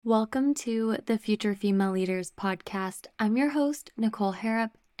Welcome to the Future Female Leaders podcast. I'm your host, Nicole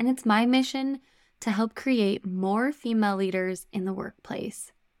Harrop, and it's my mission to help create more female leaders in the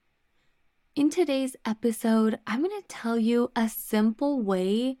workplace. In today's episode, I'm going to tell you a simple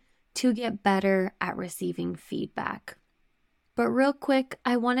way to get better at receiving feedback. But real quick,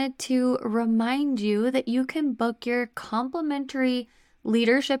 I wanted to remind you that you can book your complimentary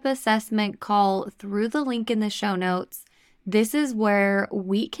leadership assessment call through the link in the show notes. This is where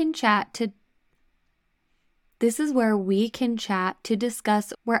we can chat to discuss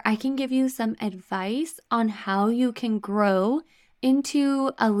where I can give you some advice on how you can grow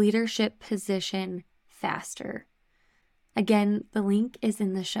into a leadership position faster. Again, the link is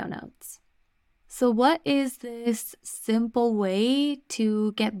in the show notes. So what is this simple way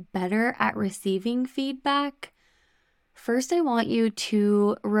to get better at receiving feedback? First, I want you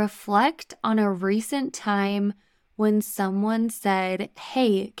to reflect on a recent time when someone said,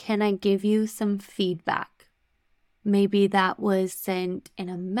 "Hey, can I give you some feedback?" Maybe that was sent in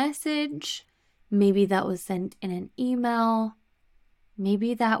a message. Maybe that was sent in an email.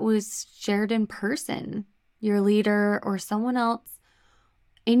 Maybe that was shared in person. Your leader or someone else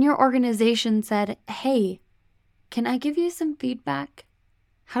in your organization said, "Hey, can I give you some feedback?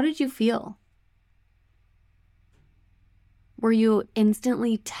 How did you feel?" Were you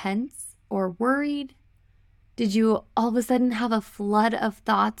instantly tense or worried? Did you all of a sudden have a flood of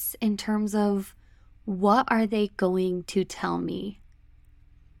thoughts in terms of what are they going to tell me?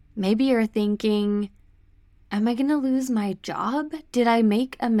 Maybe you're thinking, am I going to lose my job? Did I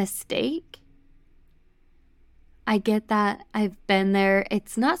make a mistake? I get that. I've been there.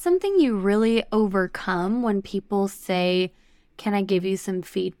 It's not something you really overcome when people say, "Can I give you some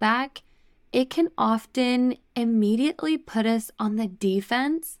feedback?" It can often immediately put us on the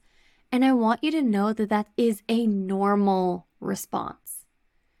defense. And I want you to know that that is a normal response.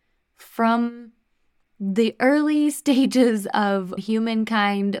 From the early stages of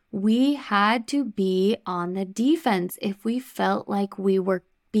humankind, we had to be on the defense if we felt like we were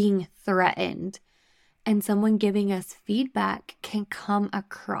being threatened. And someone giving us feedback can come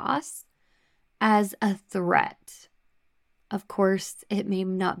across as a threat. Of course, it may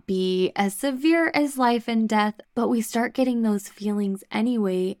not be as severe as life and death, but we start getting those feelings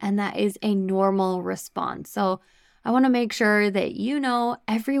anyway, and that is a normal response. So I want to make sure that you know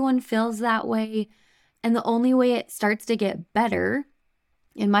everyone feels that way, and the only way it starts to get better,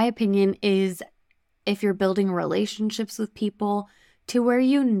 in my opinion, is if you're building relationships with people to where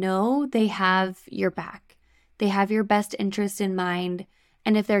you know they have your back. They have your best interest in mind.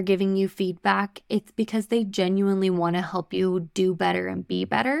 And if they're giving you feedback, it's because they genuinely want to help you do better and be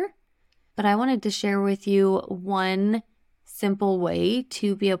better. But I wanted to share with you one simple way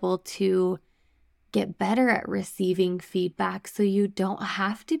to be able to get better at receiving feedback so you don't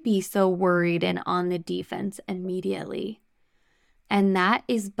have to be so worried and on the defense immediately. And that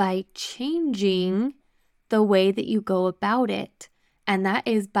is by changing the way that you go about it. And that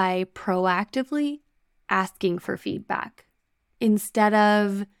is by proactively asking for feedback. Instead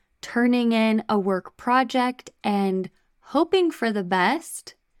of turning in a work project and hoping for the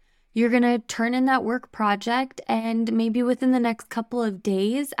best, you're going to turn in that work project, and maybe within the next couple of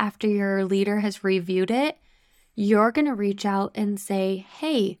days after your leader has reviewed it, you're going to reach out and say,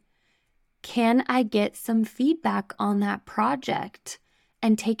 "Hey, can I get some feedback on that project?"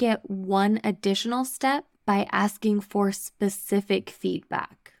 And take it one additional step by asking for specific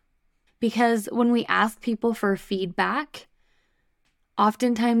feedback. Because when we ask people for feedback,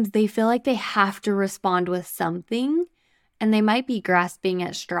 oftentimes they feel like they have to respond with something, and they might be grasping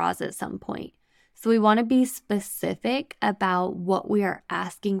at straws at some point. So we want to be specific about what we are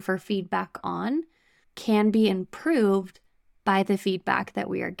asking for feedback on can be improved by the feedback that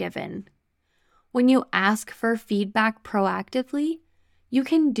we are given. When you ask for feedback proactively, you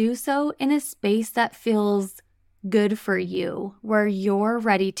can do so in a space that feels good for you, where you're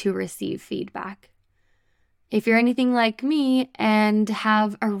ready to receive feedback. If you're anything like me and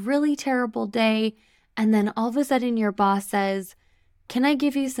have a really terrible day, and then all of a sudden your boss says, "Can I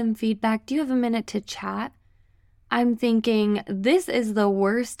give you some feedback? Do you have a minute to chat?" I'm thinking, this is the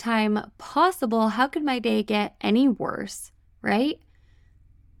worst time possible. How could my day get any worse, right?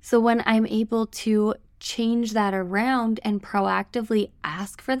 So when I'm able to change that around and proactively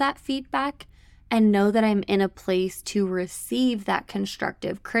ask for that feedback and know that I'm in a place to receive that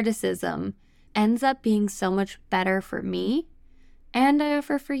constructive criticism, ends up being so much better for me, and I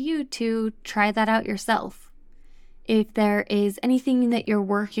offer for you to try that out yourself. If there is anything that you're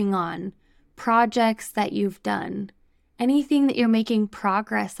working on, projects that you've done, anything that you're making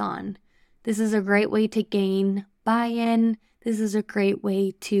progress on, this is a great way to gain buy-in, this is a great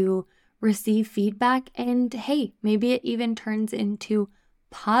way to receive feedback. And hey, maybe it even turns into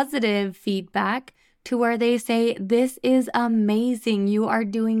positive feedback to where they say, "This is amazing. You are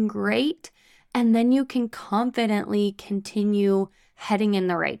doing great." And then you can confidently continue heading in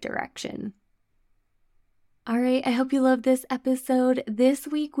the right direction. All right, I hope you love this episode. This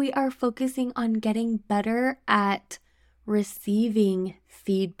week, we are focusing on getting better at receiving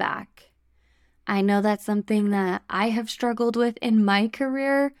feedback. I know that's something that I have struggled with in my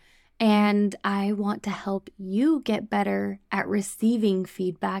career, and I want to help you get better at receiving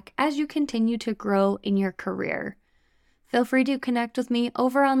feedback as you continue to grow in your career. Feel free to connect with me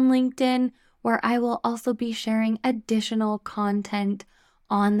over on LinkedIn, where I will also be sharing additional content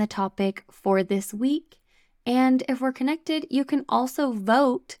on the topic for this week. And if we're connected, you can also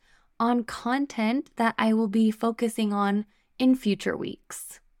vote on content that I will be focusing on in future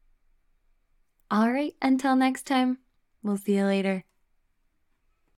weeks. All right, until next time, we'll see you later.